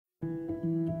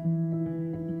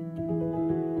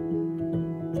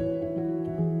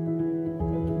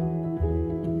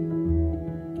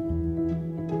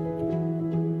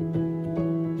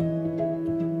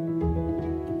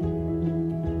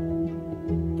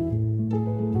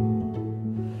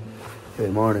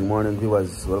Morning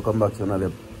viewers. Welcome back to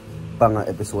another banger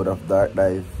episode of Dark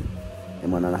Dive.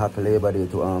 Man, and happy Labor Day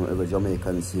to every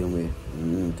Jamaican same way.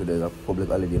 Today is a public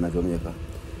holiday in Jamaica.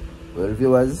 Well,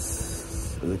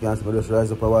 viewers, as you can see, I just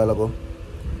rise up a while ago.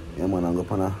 Man, I'm going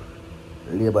to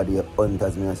Labor Day hunt,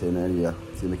 as I said earlier.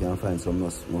 See if we can find some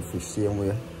more fish same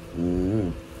way.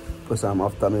 Plus,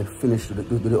 after I finish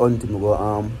the hunting, I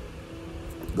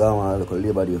go on a little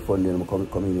Labor Day fun in my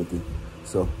community.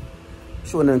 So,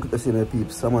 show them to see my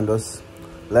peeps. Someone just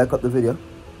like up the video,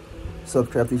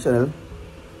 subscribe to the channel,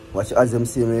 watch as them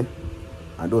see me,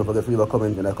 and don't forget to leave a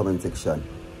comment in the comment section.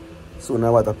 So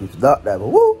now what peeps, Dark Dive,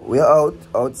 woo, we are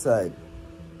outside.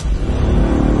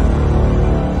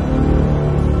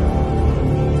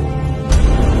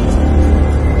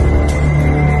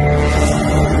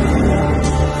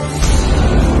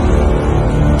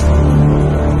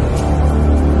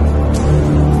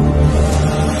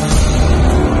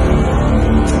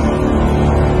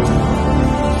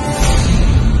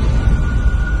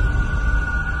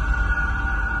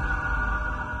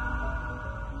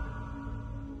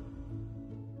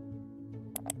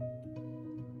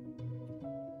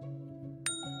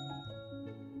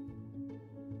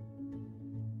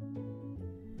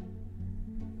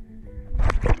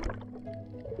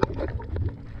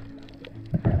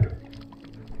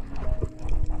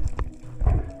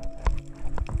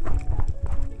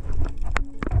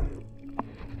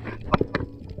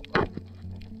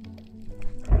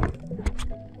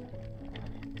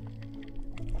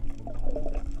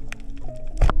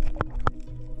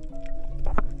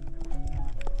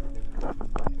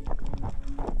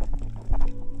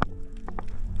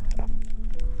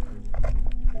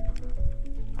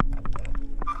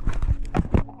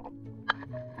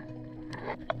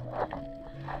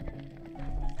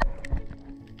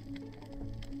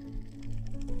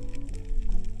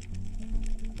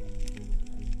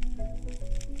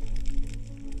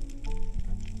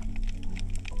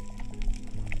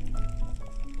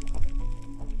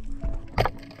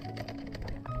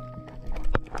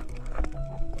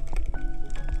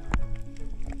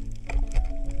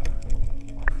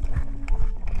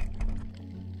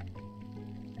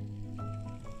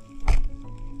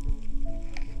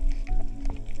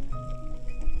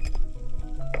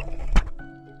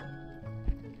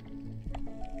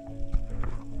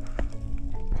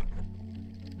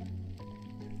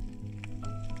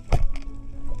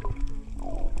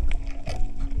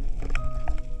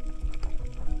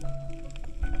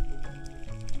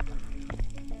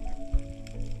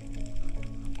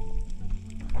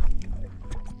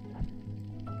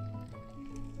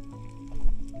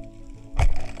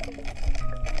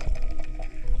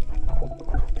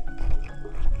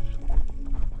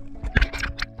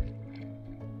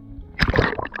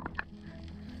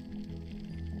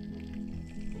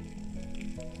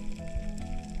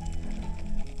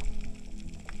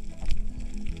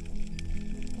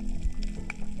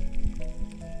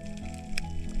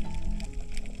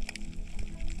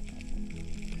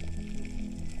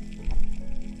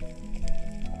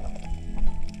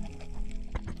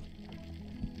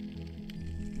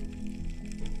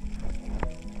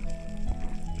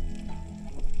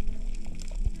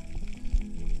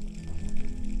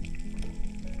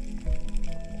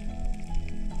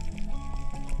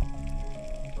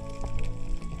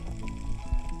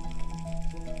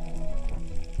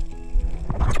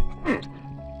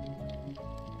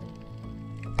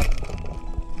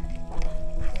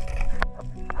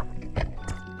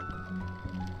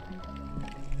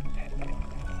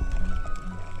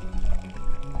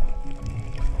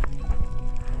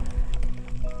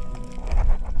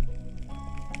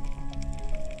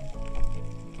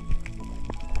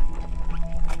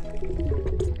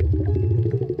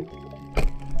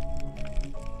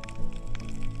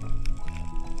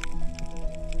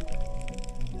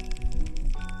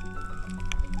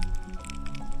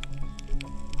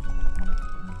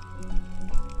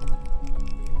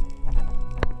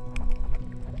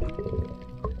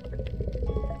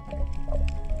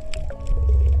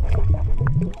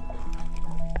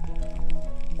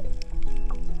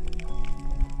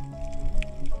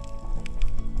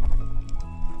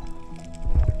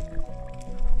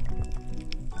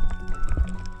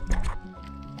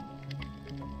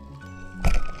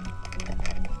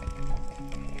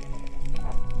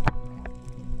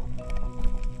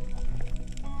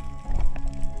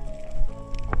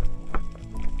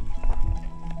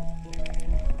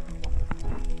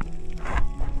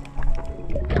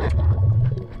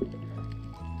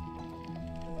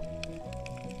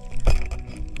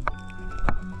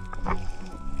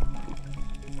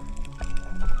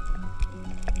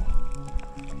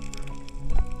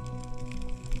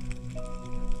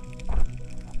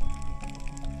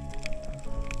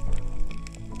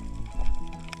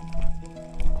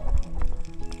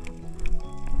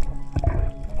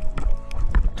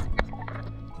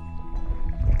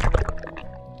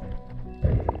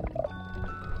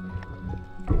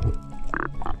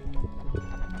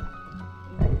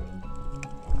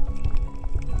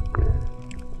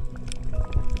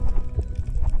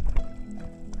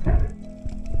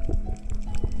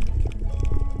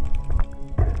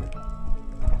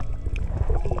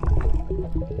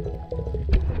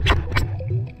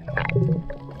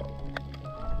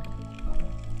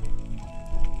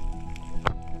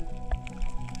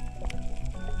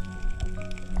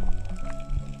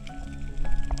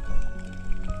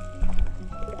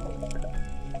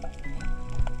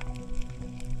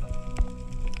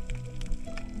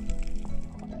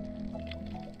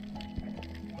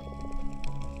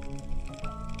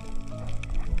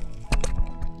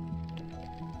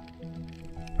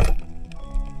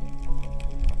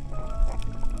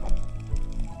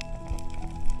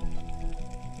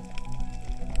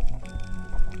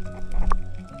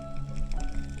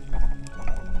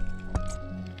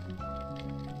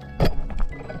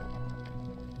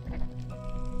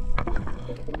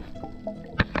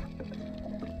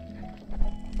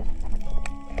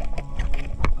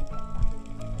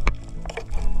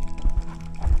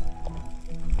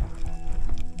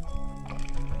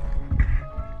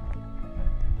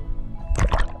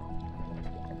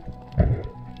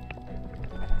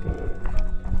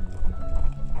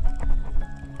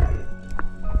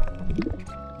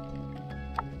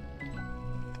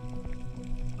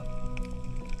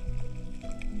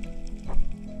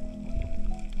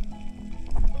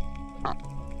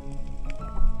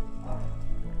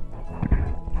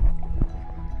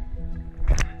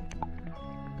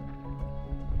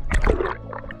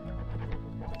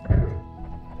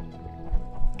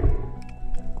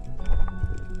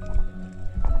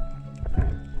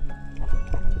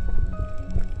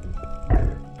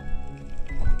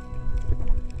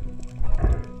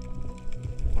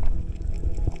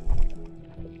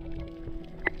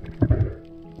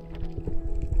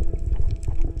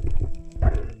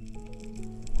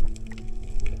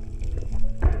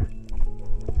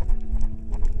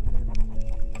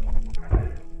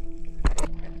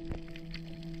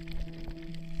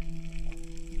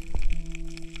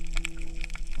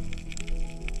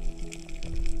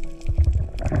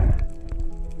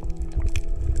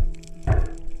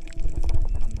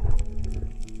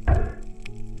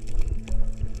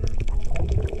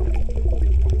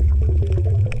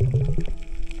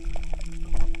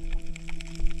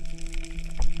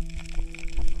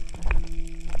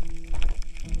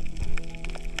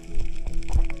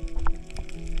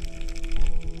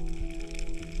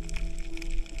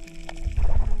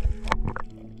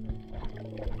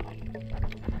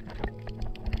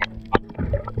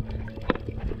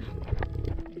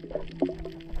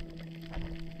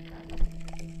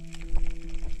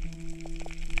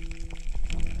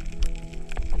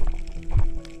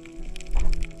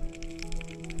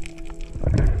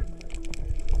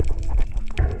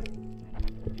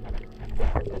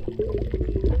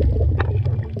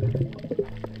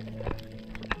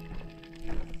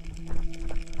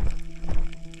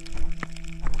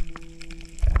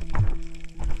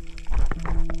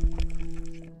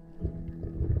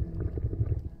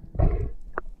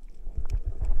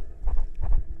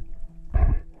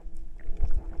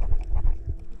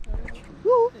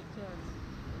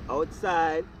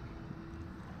 outside.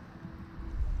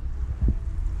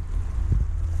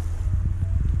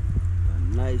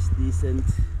 A nice, decent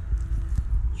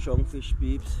chunk fish,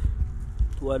 peeps.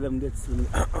 Two of them gets in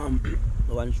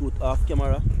one shoot off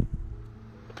camera.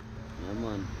 Yeah,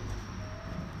 man.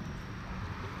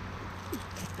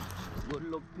 Good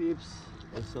luck, peeps.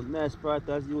 There's some nice part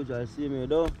as usual. See me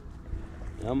though.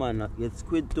 Yeah, man. Get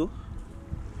squid too.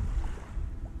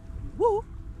 Woo!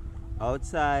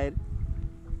 Outside.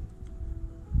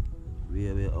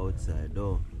 Way outside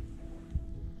though.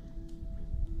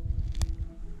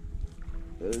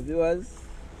 Well, viewers.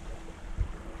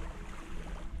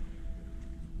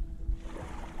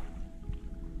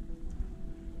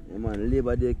 Yeah, man,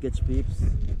 Labor Day catch peeps.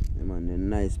 Yeah, man, they're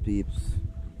nice peeps.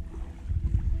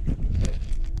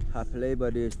 Happy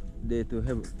Labor Day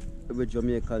to every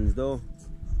Jamaicans though.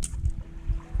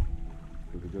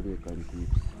 Every Jamaican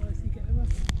peeps.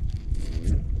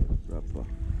 Proper.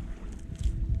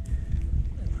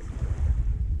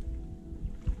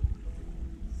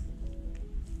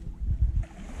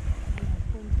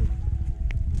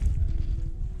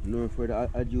 No, for the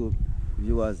adieu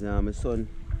viewers now, my son,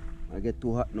 I get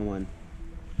too hot now, man.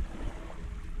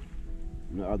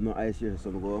 I have no ice here, so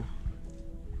I go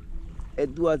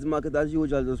head towards the market as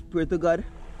usual, just pray to God,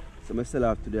 so I sell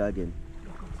off today again.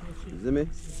 You see me?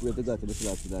 Pray to God to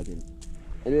sell off today again.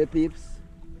 Anyway, peeps,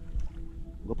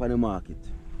 go up on the market.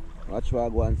 Watch where I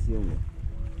go and see them.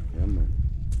 Yeah, man.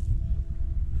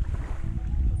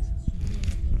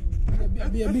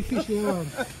 Be a big fish here.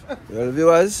 Well,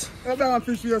 viewers.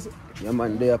 Fish here. Yeah,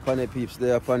 man, they are funny, peeps,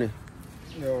 they are funny.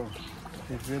 Yo,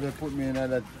 if they put me in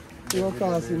that, you will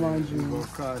cause man, you will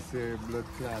cause blood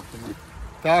clot.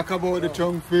 Talk about the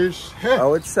chunk fish.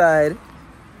 Outside.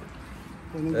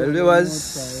 Well,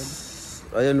 viewers,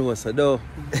 I know what's though.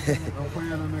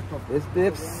 Yes,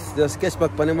 peeps, just catch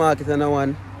back on the market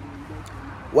and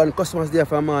one customer's there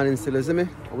for a morning still, you see me?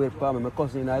 Wait for me, my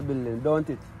cousin in our building, don't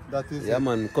it? That is yeah, it.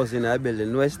 Man, cousin in our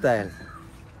building, no style.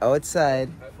 Outside.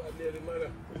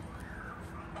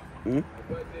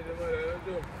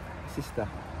 Sister.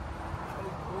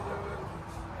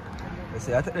 You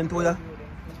say, I take them to you? I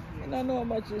don't know how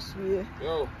much this way.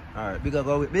 Yo. Alright, bigger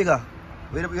go, bigger.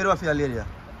 Where do you feel lady?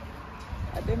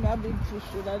 I think my big fish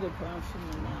should have the pan for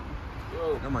me now.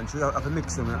 Yo. No man, should have to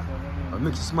mix them. I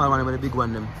mix the small one with the big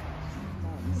one them.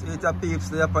 See it a peeps,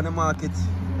 they up on the market.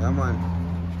 Yeah man.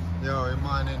 Yo, the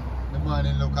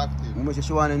morning look active. How much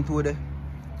you want them to there?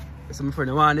 That's my friend,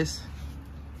 you want this?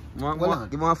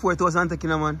 Give me 4,000 take you,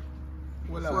 man.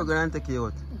 4 grand take you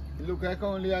out. It look like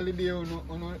only holiday you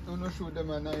shoot them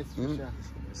a nice fish.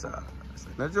 So,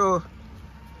 not true.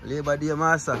 Labor Day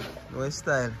master, no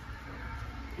style.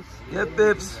 Yeah,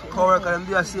 peeps, co-worker them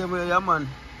do the same way, yeah, man.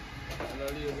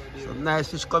 Some nice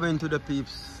fish coming to the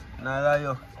peeps. Nah lie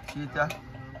you. Cheetah,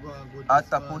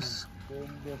 octopus,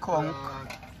 conch,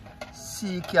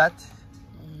 sea cat.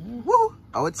 Woo!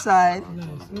 Outside.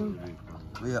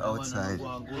 We are outside. So.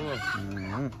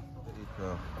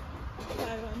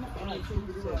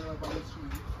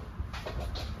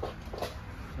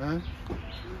 Huh?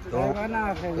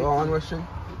 Go on, Russian.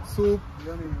 Soup.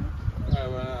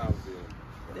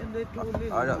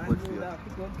 All that good for you.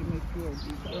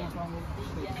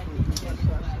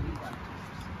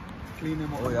 Clean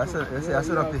them up. Oh, yeah, I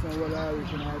said up it.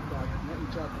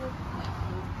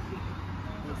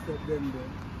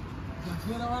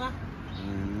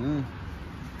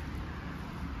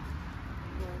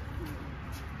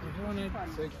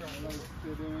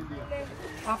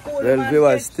 Well,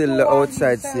 viewers still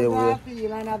outside same way.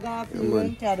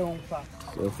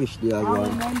 So fish they are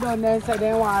going.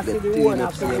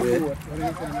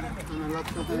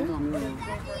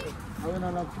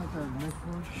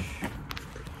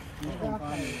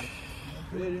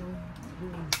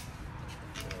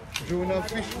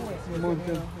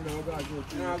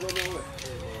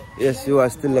 Yes, you are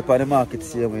still up on the market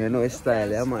same way, you know, it's style,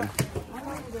 yeah man.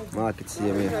 Market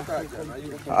same way.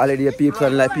 Already the people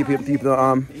like people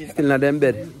still in them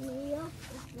bed.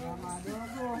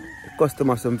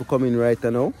 Customers to come in right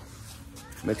now.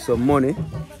 Make some money.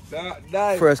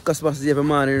 First customers every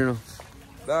morning, you know.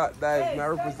 Dark dive, I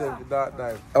represent the dark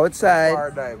dive. Outside.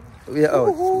 Far dive. We are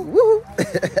out. Woohoo!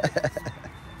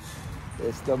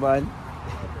 Yes, come on.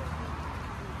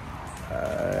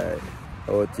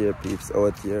 Out here, peeps,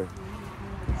 out here.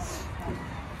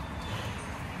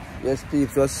 Yes,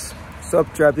 peeps, just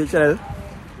subscribe to the channel.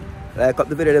 Like up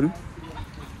the video, them.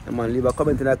 And man, leave a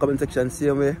comment in the comment section,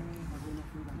 same way.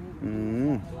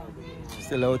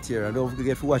 Still out here, and don't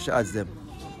forget to watch the ads, them.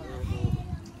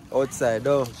 Outside,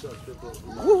 though.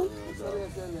 Woo.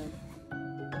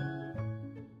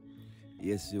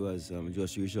 Yes, it was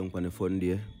just reached on the fun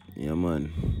day. Yeah,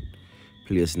 man.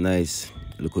 Place nice.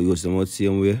 Look how you use them out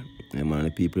same way. Yeah, man.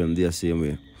 The people them there same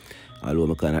way. Although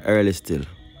I'm kind of early still.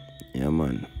 Yeah,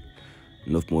 man.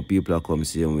 Enough more people are come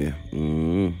same way.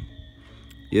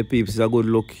 Yeah, people, it's a good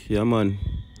look. Yeah, man.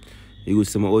 You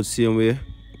use them out same way.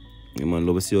 Yeah, man.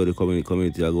 Love to see how the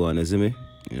community are going. You see me?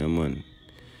 Yeah, man.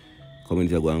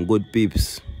 Community are going good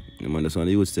peeps. Yeah, man. That's why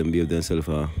they use them behave themselves.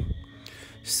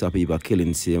 Stop people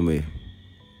killing same way.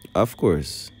 Of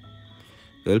course.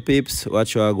 Well, peeps,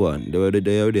 watch how I go on. They were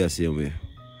there the same way.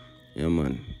 Yeah,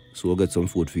 man. So we'll get some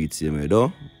food for eat same way,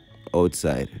 though.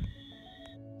 Outside.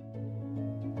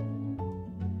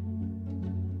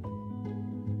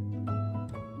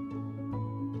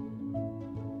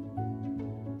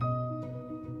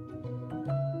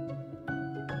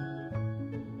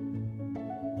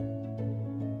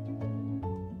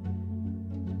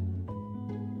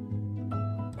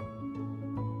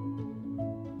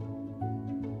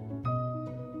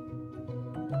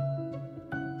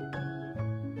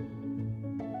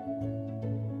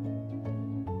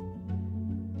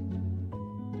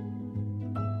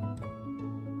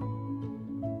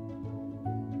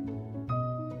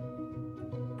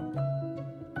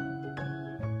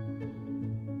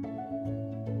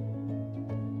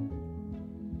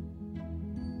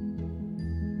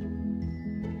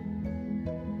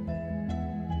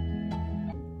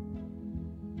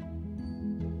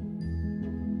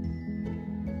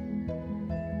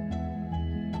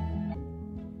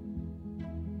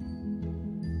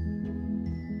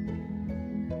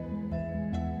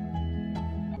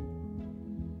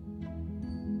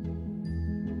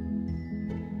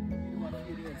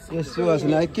 Yes, we was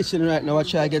in the kitchen right now. I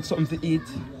try to get something to eat.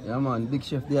 Yeah, man. Big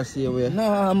chef there same way.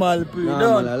 Normal, pre.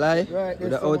 Normal, I lie. Right,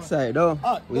 with the outside, though.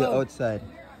 With the outside.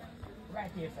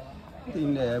 Right here, fella.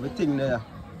 Thing there, everything there.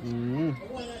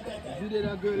 See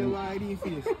that girl with ID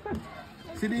face?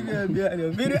 See the girl behind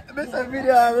you. Best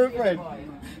video, my friend.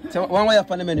 So, one way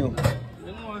up on the menu.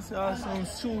 You know, some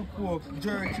soup, pork,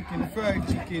 jerk chicken, fried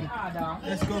chicken.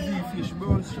 Let's go beef fish,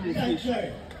 brown soup fish.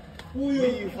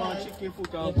 Beef and chicken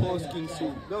foot and cow skin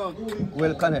soup. Done.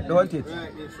 Well connect, don't it?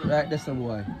 Right, yes, sir. Right, that's the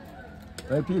boy.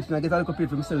 Well, peeps, I get a little plate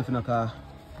for myself in the car.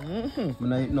 I'm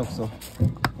not eating enough, so.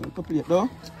 A little plate, though.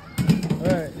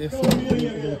 Right, yes, sir.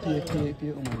 Pay,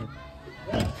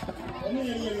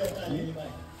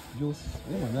 juice.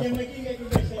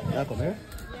 Yeah, come here.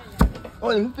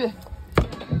 Oh, you pay.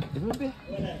 You pay.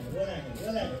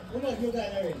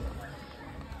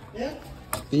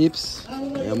 Peeps.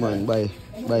 Yeah, man, buy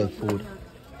food.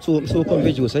 So come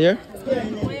with juice, here?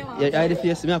 Yeah, you hide the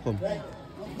face, me come.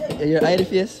 Yeah, you hide the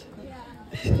face?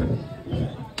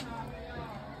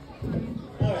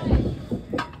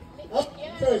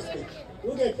 First pick.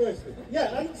 Who get first pick?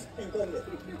 Yeah, I'm come there.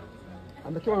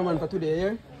 I'm the cameraman for today,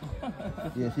 yeah?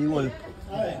 Yeah, if you want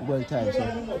one time, so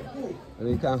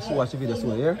you can watch the video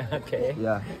soon, yeah? Okay.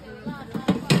 Yeah.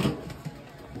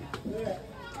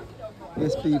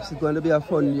 Yes, peeps, it's going to be a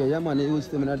fun year, yeah, man. You use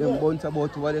them in them bunch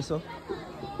about what they so.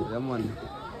 Yeah, man.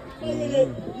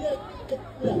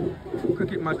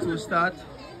 Cricket match to start.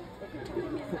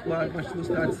 Football match to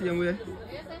start same way.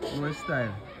 No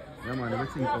style. Yeah, man,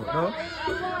 everything out, though.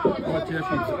 Out here,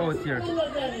 peeps, out here.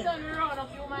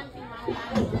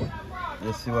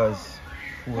 Yes, it was.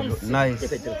 Food look nice.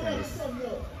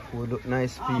 Food look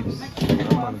nice, peeps. Yeah,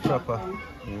 man, chopper.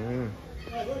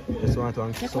 Just want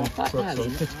to some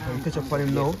ketchup on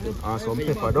him now. And some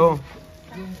pepper, though.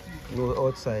 Go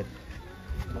outside.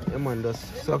 Yeah, man,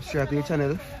 just subscribe to the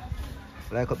channel.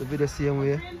 Like up the video same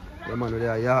way. Yeah, man, with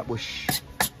a yak bush.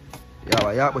 Yeah,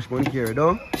 a yak bush one here,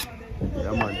 though.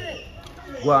 Yeah, man.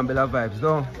 Go and build vibes,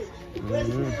 though.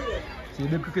 See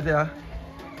the cricket there?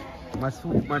 Match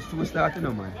 2 start, you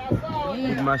know, man.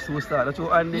 Big match 2 start. That's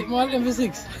what Andy. Big man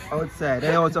MV6. Outside.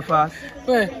 They out so fast.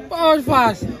 Wait, out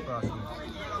fast.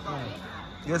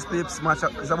 Yes, peeps, match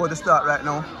up. It's about to start right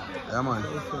now. Yeah, man.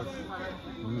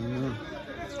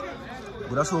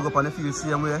 Good as soak up on the field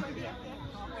same way.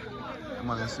 Yeah,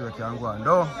 man, let's see what can go on,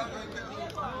 though.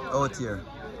 Out here.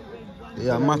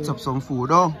 Yeah, match up some food,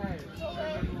 though.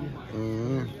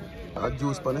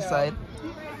 Juice on the side.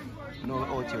 No,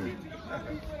 out here.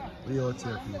 We out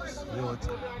here, peeps. We out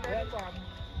here.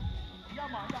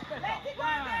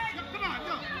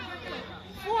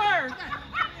 Four.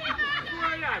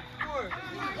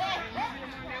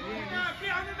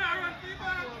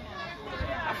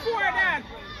 Four, Dad.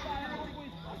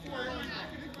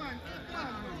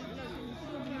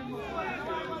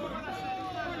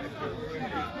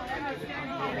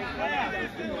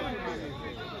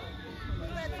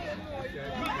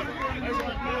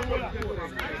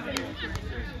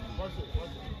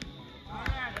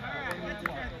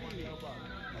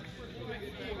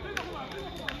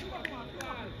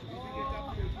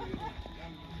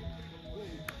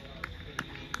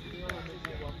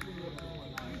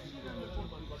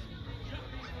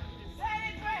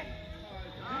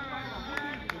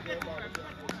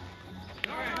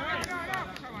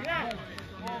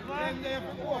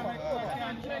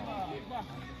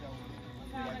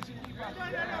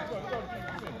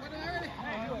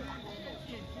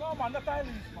 No man, that's Irish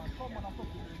man. Come on, I'm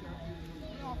talking.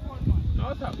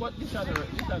 No, that what this other.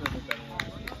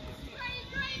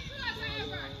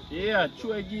 Yeah,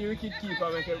 try give wicket keeper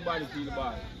make everybody feel the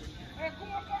ball.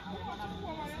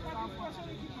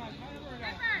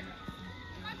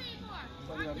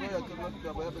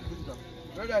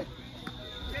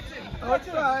 What's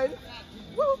right?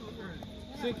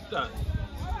 Six times.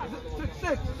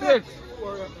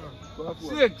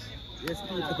 Six. Yes,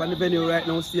 speed up on the venue right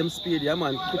now, same speed, yeah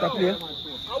man. Put a play.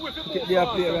 Pick their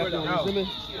play right now, you see me?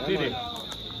 Did it?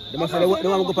 They must say they want to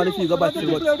go up on the field, go back to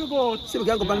what? See, we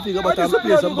can go up on the field, go back and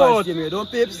play some balls, see me? Don't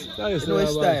pips? You know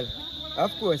his style.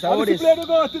 Of course, how this?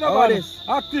 How this?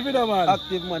 Active in the man.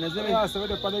 Active man, you see me? Yeah, so we're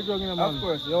the ground in the man. Of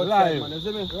course, you're outside man, you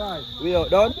see me? Right. We out,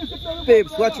 down?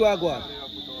 Pips, watch where I go on.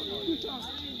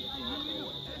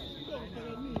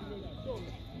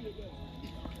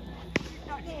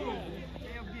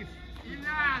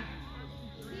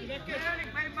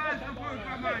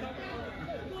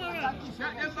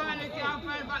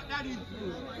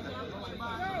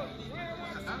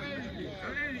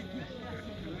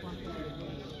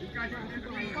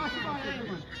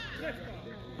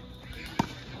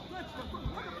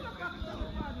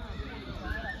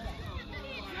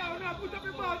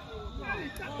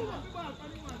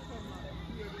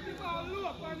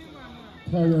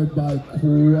 Carried by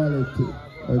quality.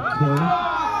 Okay.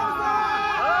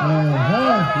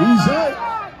 He's out.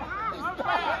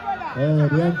 Oh,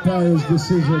 the umpire's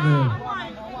decision here.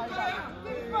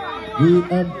 The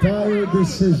umpire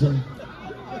decision.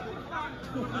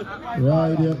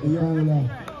 Right at the owner.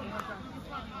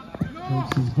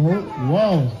 Takes his ball.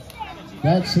 Wow.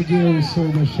 That's a gear with so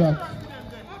much shot.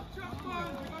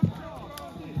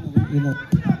 You know.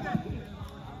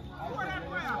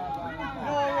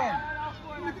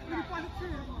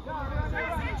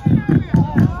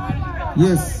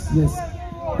 Yes, yes.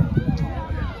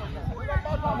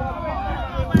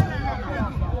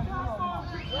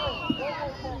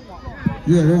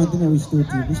 Yeah, everything we still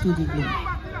do. We still do good.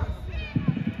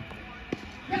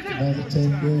 Another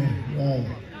 10 there, right.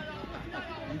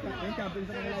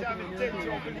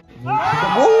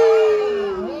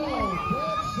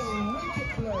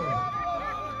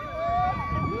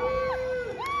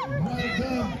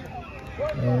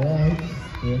 All right,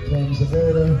 here comes the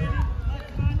border.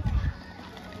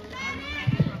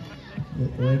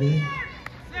 Get ready.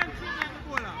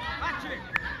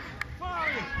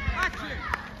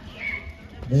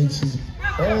 Makes his,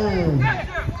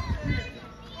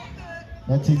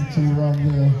 nothing too wrong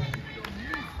there.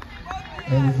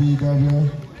 LVW,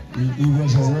 he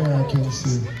was aware, I can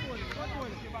see.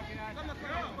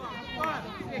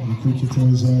 The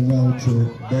cricketers are allowed to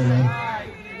Bella,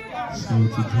 so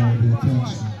to draw the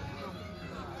attention.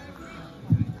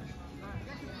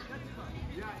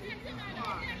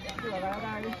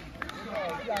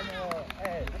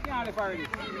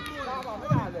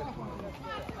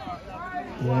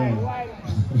 Wow.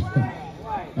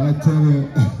 I tell you,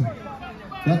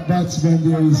 that batsman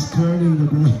there is turning the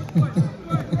ball.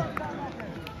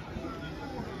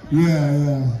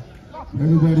 Yeah.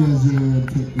 Everybody has their own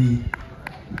technique.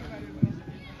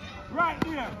 Right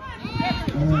here.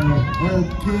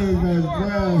 Okay, my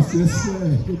boss. Yes,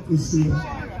 sir. Good to see you.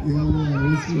 Yeah,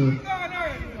 man. Yes, sir.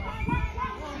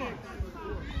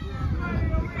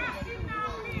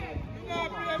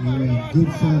 Yeah,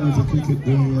 good fun of the cricket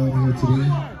going on here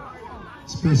today,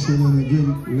 especially on a good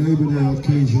Labor Day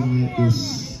occasion like this.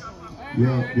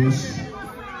 Yeah, this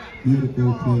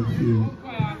beautiful playing field.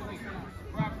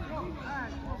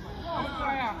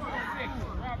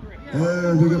 We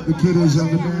got the kiddos on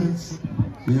the bench.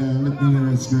 Yeah, let me know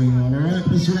what's going on. All right,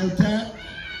 Mr. Eltat?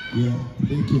 Yeah,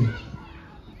 thank you.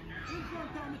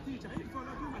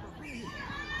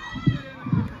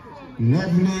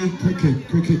 Lovely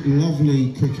cricket, lovely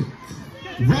cricket.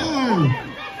 Wow!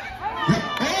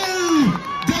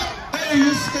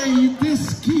 You say this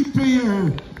keeper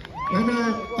here. I'm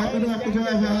gonna have to drive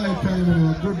a high time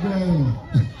now. Good boy.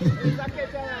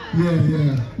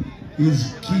 Yeah. He's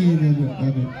keen on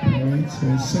it. Alright, so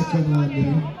second one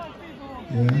there.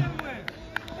 Yeah.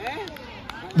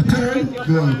 A third?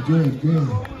 Good.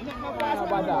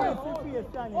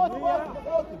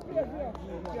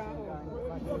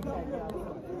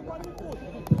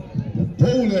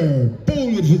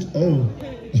 Bowler it. Oh.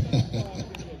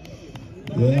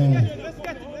 Yeah.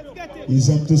 He's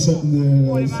up to something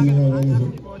there. I see how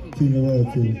anything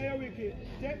about it.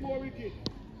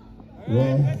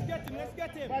 Wow. Let's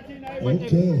get him.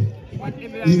 Okay.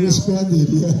 He responded,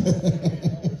 yeah.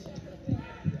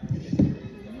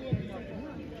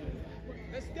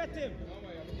 Let's get him.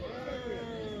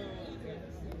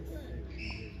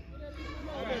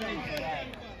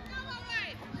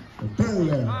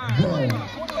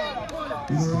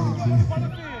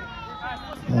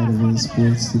 Out of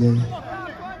sports today.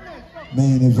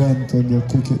 Main event on the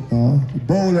cricket now. The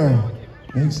bowler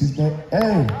makes his ball.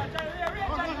 Oh!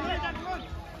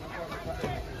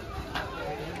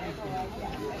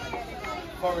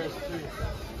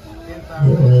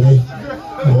 Ready?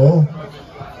 Oh.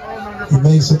 He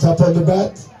makes the top of the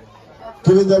bat.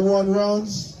 Giving them 1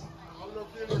 rounds.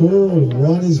 Cool.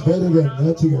 1 is better than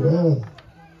nothing at all.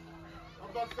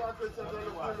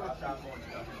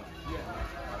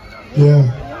 Yeah.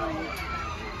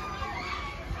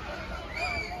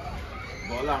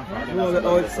 I'm on the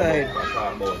outside.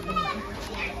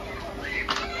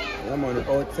 I'm on the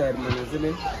outside, man, isn't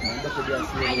it?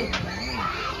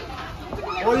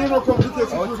 Oh, you know, come to take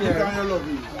some food and you love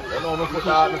me. You know, I'm put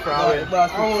out in the front.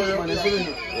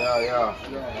 Yeah.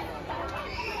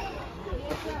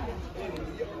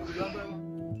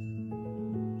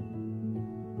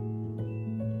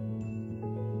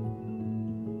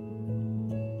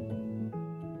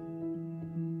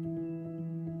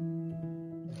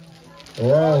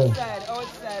 Wow.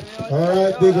 Outside.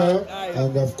 Alright, big up.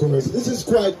 And of course, this is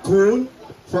quite cool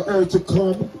for her to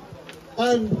come.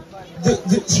 And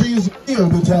she's here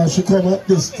because she come at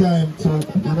this time to,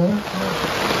 you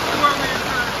know.